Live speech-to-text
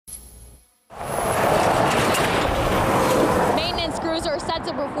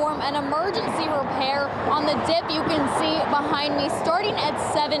an emergency repair on the dip you can see behind me starting at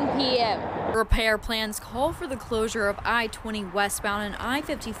 7 p.m. Repair plans call for the closure of I-20 westbound and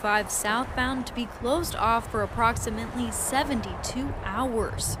I-55 southbound to be closed off for approximately 72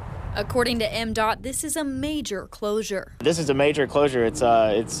 hours. According to MDOT, this is a major closure. This is a major closure. It's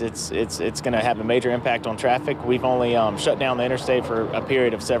going to have a major impact on traffic. We've only shut down the interstate for a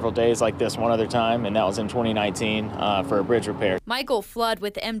period of several days like this one other time, and that was in 2019 for a bridge repair. Michael Flood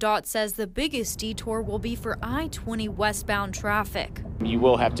with MDOT says the biggest detour will be for I-20 westbound traffic. You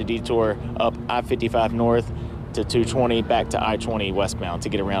will have to detour up I-55 north to 220 back to I-20 westbound to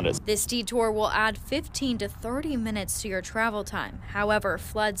get around it. This detour will add 15 to 30 minutes to your travel time. However,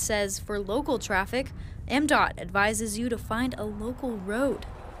 Flood says for local traffic, MDOT advises you to find a local road.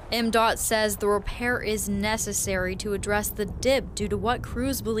 MDOT says the repair is necessary to address the dip due to what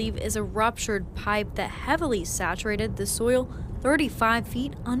crews believe is a ruptured pipe that heavily saturated the soil 35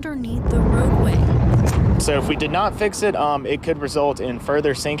 feet underneath the roadway. So if we did not fix it, it could result in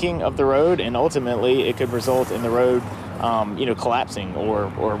further sinking of the road, and ultimately it could result in the road, collapsing or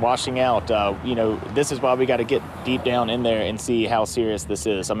washing out. This is why we got to get deep down in there and see how serious this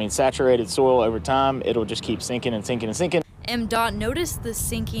is. I mean, saturated soil over time, it'll just keep sinking and sinking and sinking. MDOT noticed the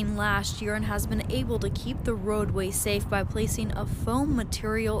sinking last year and has been able to keep the roadway safe by placing a foam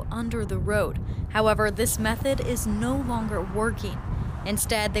material under the road. However, this method is no longer working.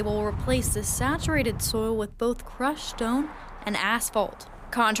 Instead, they will replace the saturated soil with both crushed stone and asphalt.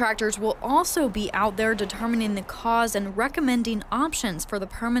 Contractors will also be out there determining the cause and recommending options for the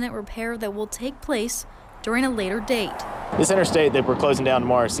permanent repair that will take place during a later date. This interstate that we're closing down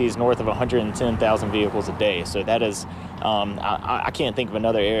tomorrow sees north of 110,000 vehicles a day. So that is, I can't think of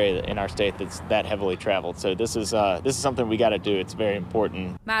another area in our state that's that heavily traveled. So this is something we got to do. It's very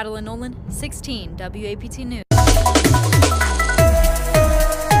important. Madeline Nolan, 16 WAPT News.